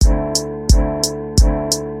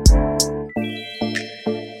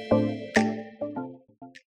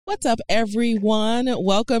What's up, everyone?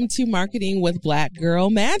 Welcome to Marketing with Black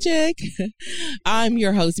Girl Magic. I'm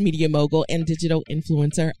your host, media mogul, and digital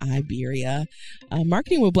influencer, Iberia.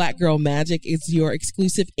 Marketing with Black Girl Magic is your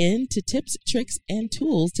exclusive into tips, tricks, and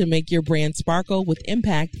tools to make your brand sparkle with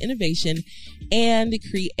impact, innovation, and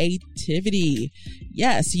creativity.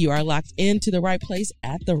 Yes, you are locked into the right place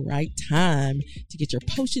at the right time to get your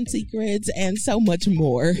potion secrets and so much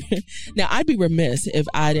more. Now, I'd be remiss if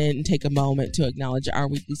I didn't take a moment to acknowledge our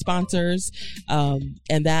weekly sponsors,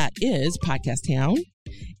 and that is Podcast Town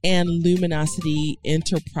and Luminosity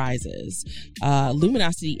Enterprises.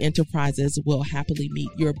 Luminosity Enterprises will happily meet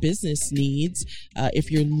your business needs if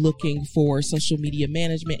you're looking for social media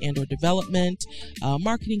management and or development,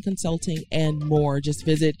 marketing consulting, and more. Just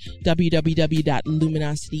visit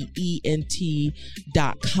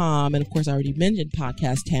www.luminosityent.com. And of course, I already mentioned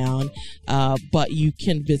Podcast Town, but you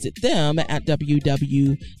can visit them at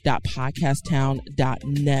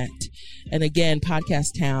www.podcasttown.net. And again,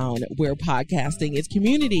 Podcast Town, where podcasting is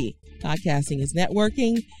community, podcasting is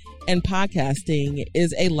networking, and podcasting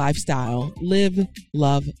is a lifestyle. Live,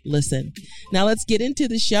 love, listen. Now let's get into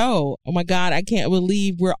the show. Oh my God, I can't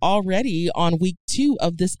believe we're already on week 2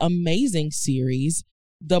 of this amazing series,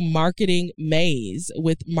 The Marketing Maze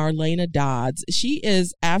with Marlena Dodds. She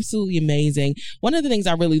is absolutely amazing. One of the things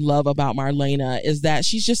I really love about Marlena is that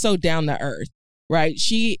she's just so down to earth. Right?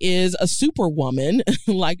 She is a superwoman,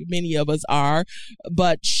 like many of us are,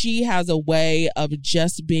 but she has a way of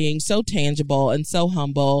just being so tangible and so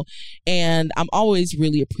humble. And I'm always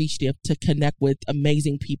really appreciative to connect with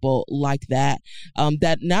amazing people like that,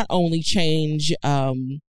 that not only change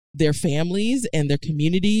their families and their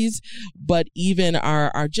communities, but even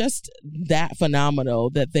are just that phenomenal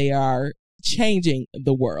that they are changing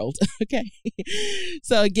the world. Okay.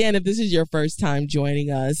 So again, if this is your first time joining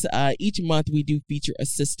us, each month we do feature a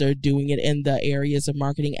sister doing it in the areas of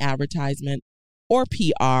marketing, advertisement, or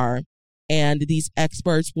PR. And these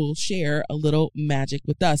experts will share a little magic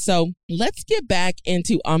with us. So let's get back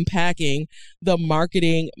into unpacking the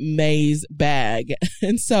marketing maze bag.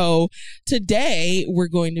 And so today we're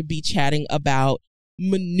going to be chatting about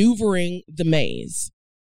maneuvering the maze.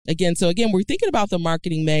 Again, we're thinking about the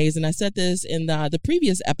marketing maze, and I said this in the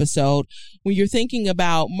previous episode. When you're thinking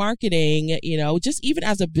about marketing, just even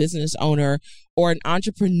as a business owner or an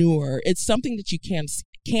entrepreneur, it's something that you can't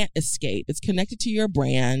escape. It's connected to your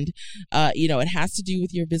brand. It has to do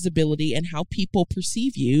with your visibility and how people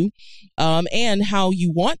perceive you, and how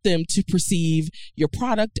you want them to perceive your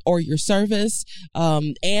product or your service,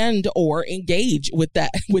 and or engage with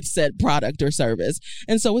said product or service.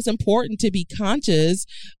 And so it's important to be conscious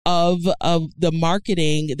of the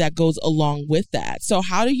marketing that goes along with that. So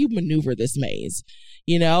how do you maneuver this maze?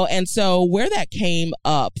 And so where that came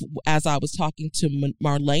up as I was talking to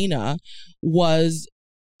Marlena was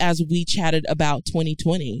as we chatted about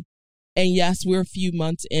 2020. And yes, we're a few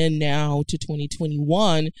months in now to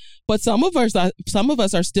 2021, but some of us are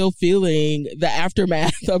still feeling the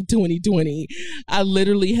aftermath of 2020. I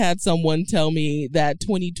literally had someone tell me that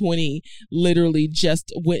 2020 literally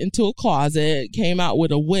just went into a closet, came out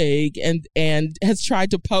with a wig, and has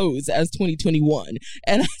tried to pose as 2021.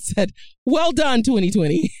 And I said, well done,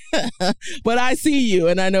 2020. But I see you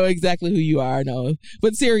and I know exactly who you are. No,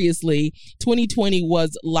 but seriously, 2020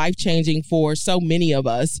 was life-changing for so many of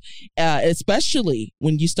us, especially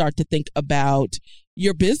when you start to think about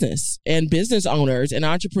your business and business owners and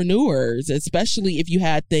entrepreneurs, especially if you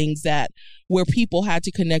had things where people had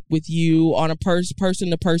to connect with you on a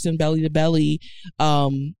person-to-person, belly-to-belly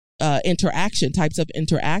types of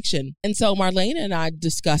interaction. And so Marlena and I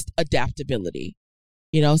discussed adaptability.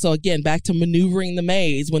 So again, back to maneuvering the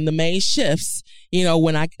maze. When the maze shifts,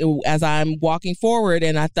 as I'm walking forward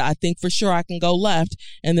and I think for sure I can go left,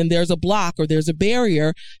 and then there's a block or there's a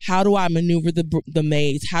barrier, how do I maneuver the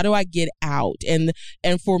maze? How do I get out? And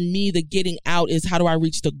for me, the getting out is how do I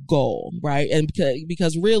reach the goal, right? And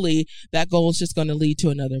because really that goal is just going to lead to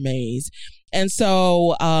another maze. And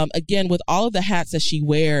so, again, with all of the hats that she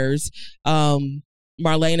wears,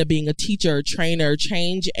 Marlena being a teacher, trainer,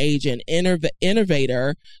 change agent,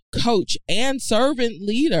 innovator, coach, and servant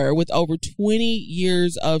leader with over 20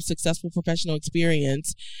 years of successful professional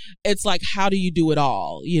experience. It's like, how do you do it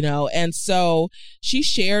all? And so she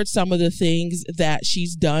shared some of the things that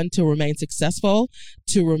she's done to remain successful,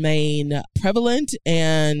 to remain prevalent,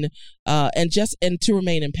 and to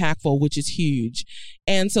remain impactful, which is huge.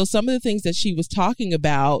 And so some of the things that she was talking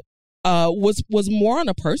about was more on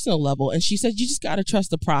a personal level. And she said, you just got to trust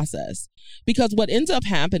the process, because what ends up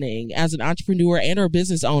happening as an entrepreneur and or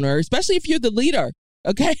business owner, especially if you're the leader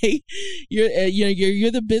Okay, you're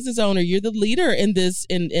the business owner, you're the leader in this,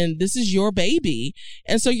 and this is your baby,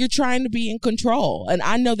 and so you're trying to be in control. And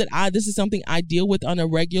I know that this is something I deal with on a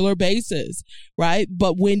regular basis, right?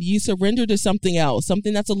 But when you surrender to something else,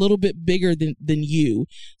 something that's a little bit bigger than you,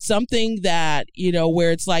 something that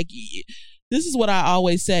where it's like, this is what I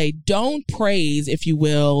always say: don't praise, if you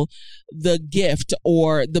will, the gift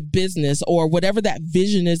or the business or whatever that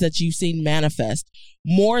vision is that you've seen manifest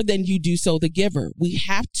more than you do so the giver. We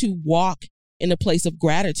have to walk in a place of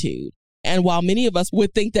gratitude. And while many of us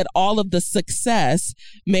would think that all of the success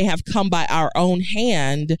may have come by our own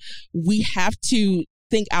hand, we have to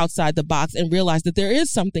think outside the box and realize that there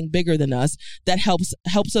is something bigger than us that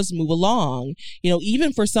helps us move along.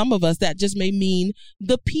 Even for some of us, that just may mean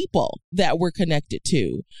the people that we're connected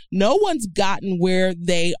to. No one's gotten where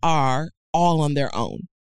they are all on their own.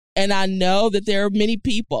 And I know that there are many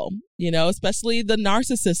people, especially the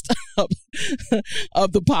narcissist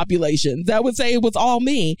of the population, that would say it was all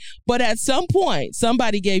me. But at some point,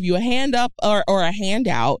 somebody gave you a hand up or a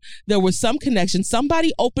handout. There was some connection.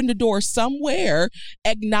 Somebody opened the door somewhere,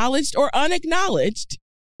 acknowledged or unacknowledged,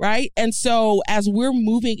 right? And so as we're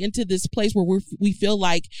moving into this place where we feel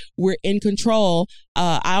like we're in control,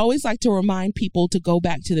 I always like to remind people to go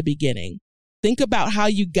back to the beginning. Think about how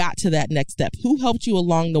you got to that next step. Who helped you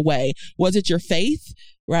along the way? Was it your faith,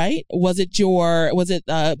 right? Was it your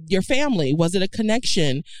family? Was it a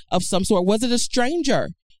connection of some sort? Was it a stranger?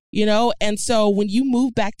 And so when you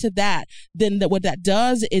move back to that, then what that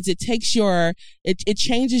does is it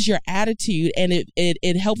changes your attitude, and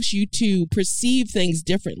it helps you to perceive things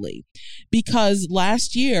differently. Because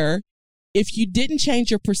last year, if you didn't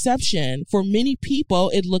change your perception, for many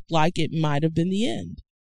people, it looked like it might have been the end.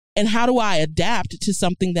 And how do I adapt to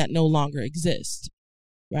something that no longer exists,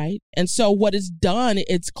 right? And so what it's done,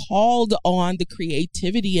 it's called on the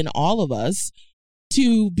creativity in all of us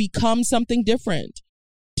to become something different,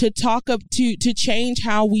 to change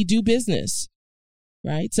how we do business,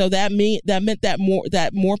 right? So that meant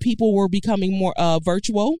that more people were becoming more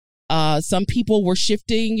virtual. Some people were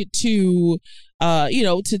shifting to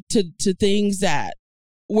things that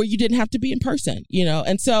where you didn't have to be in person,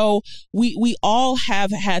 and so we all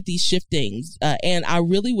have had these shiftings, and I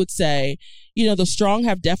really would say, the strong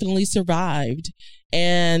have definitely survived,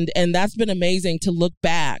 and that's been amazing to look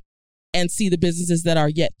back and see the businesses that are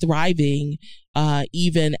yet thriving,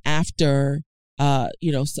 even after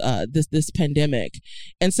this pandemic.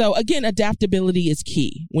 And so again, adaptability is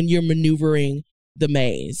key when you're maneuvering the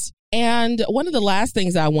maze. And one of the last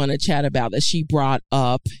things I want to chat about that she brought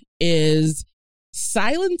up is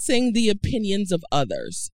silencing the opinions of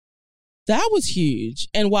others. That was huge.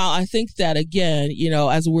 And while I think that, again,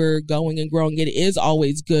 as we're going and growing, it is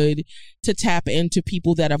always good to tap into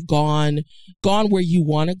people that have gone where you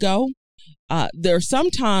want to go. There are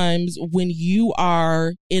some times when you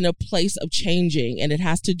are in a place of changing, and it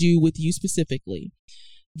has to do with you specifically,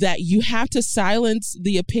 that you have to silence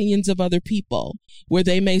the opinions of other people, where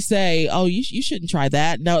they may say, oh, you shouldn't try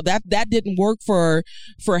that. No, that didn't work for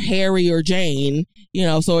Harry or Jane,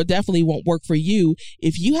 so it definitely won't work for you.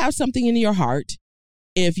 If you have something in your heart,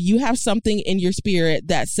 if you have something in your spirit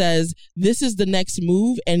that says this is the next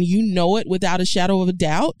move, and you know it without a shadow of a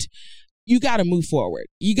doubt, you got to move forward.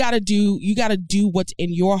 You got to do what's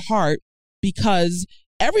in your heart, because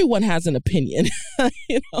everyone has an opinion,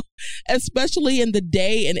 especially in the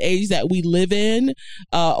day and age that we live in,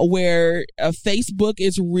 where Facebook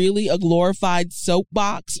is really a glorified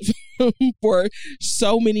soapbox for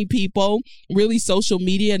so many people. Really, social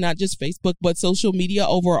media, not just Facebook, but social media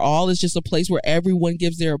overall, is just a place where everyone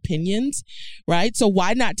gives their opinions, right? So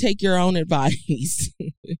why not take your own advice?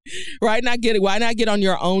 Why not get on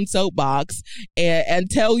your own soapbox and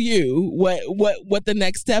tell you what the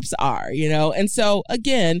next steps are, And so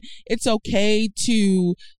again, it's okay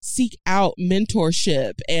to seek out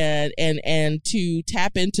mentorship and to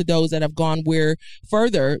tap into those that have gone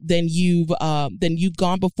further than you've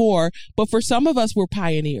gone before. But for some of us, we're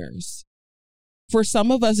pioneers. For some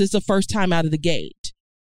of us, it's the first time out of the gate.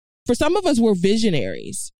 For some of us, we're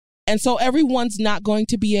visionaries. And so everyone's not going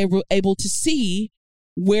to be able to see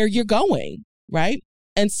where you're going, right?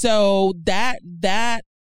 And so that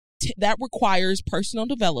requires personal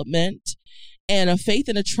development and a faith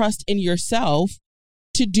and a trust in yourself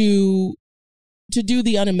to do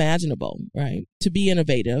the unimaginable, right? To be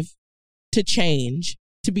innovative, to change,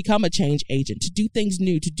 to become a change agent, to do things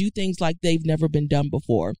new, to do things like they've never been done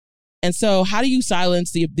before. And so how do you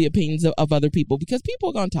silence the opinions of other people? Because people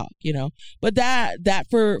are going to talk, but that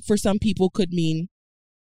for some people could mean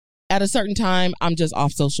at a certain time, I'm just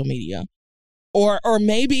off social media, or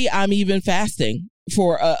maybe I'm even fasting,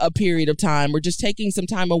 for a period of time, or just taking some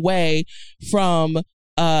time away from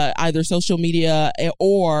either social media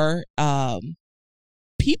or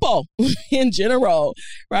people in general,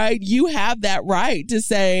 right? You have that right to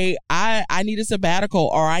say, I need a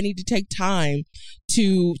sabbatical, or I need to take time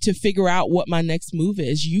to figure out what my next move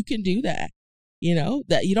is. You can do that.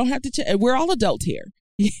 That you don't have to, we're all adults here.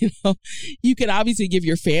 You can obviously give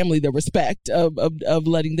your family the respect of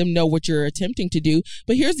letting them know what you're attempting to do.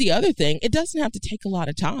 But here's the other thing. It doesn't have to take a lot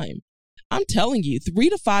of time. I'm telling you, 3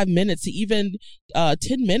 to 5 minutes to even 10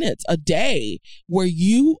 minutes a day where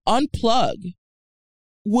you unplug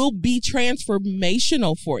will be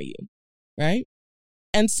transformational for you, right?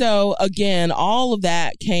 And so, again, all of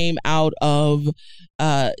that came out of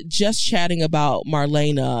just chatting about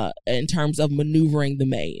Marlena in terms of maneuvering the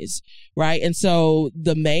maze, right? And so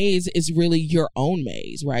the maze is really your own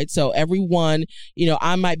maze, right? So everyone,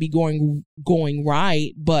 I might be going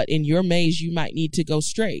right, but in your maze, you might need to go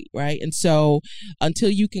straight, right? And so until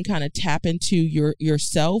you can kind of tap into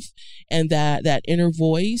yourself and that inner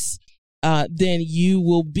voice, then you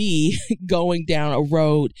will be going down a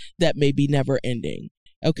road that may be never ending.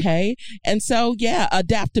 Okay. And so, yeah,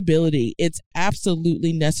 adaptability, it's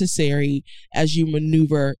absolutely necessary as you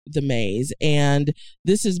maneuver the maze. And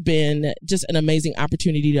this has been just an amazing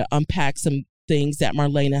opportunity to unpack some things that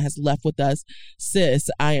Marlena has left with us.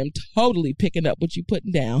 Sis, I am totally picking up what you're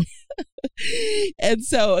putting down. And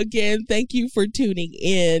so, again, thank you for tuning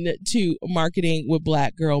in to Marketing with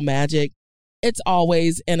Black Girl Magic. It's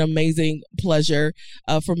always an amazing pleasure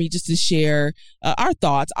for me just to share our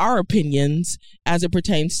thoughts, our opinions as it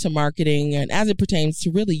pertains to marketing and as it pertains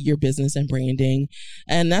to really your business and branding.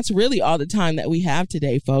 And that's really all the time that we have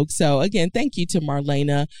today, folks. So again, thank you to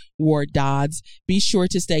Marlena Ward Dodds. Be sure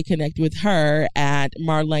to stay connected with her at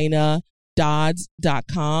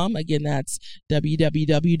marlenadodds.com. Again, that's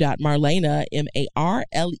www.marlena,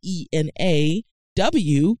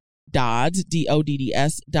 MARLENAW Dodds,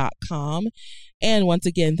 DODDS.com. And once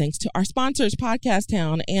again, thanks to our sponsors, Podcast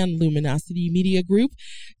Town and Luminosity Media Group.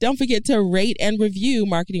 Don't forget to rate and review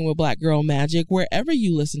Marketing with Black Girl Magic wherever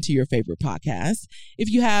you listen to your favorite podcast. If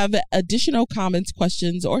you have additional comments,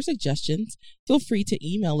 questions, or suggestions, feel free to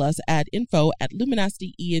email us at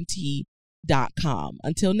info@lumosityent.com.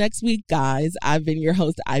 Until next week, guys, I've been your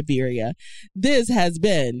host, Iberia. This has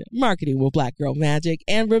been Marketing with Black Girl Magic.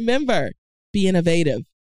 And remember, be innovative.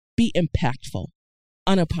 Be impactful,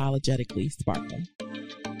 unapologetically sparkling.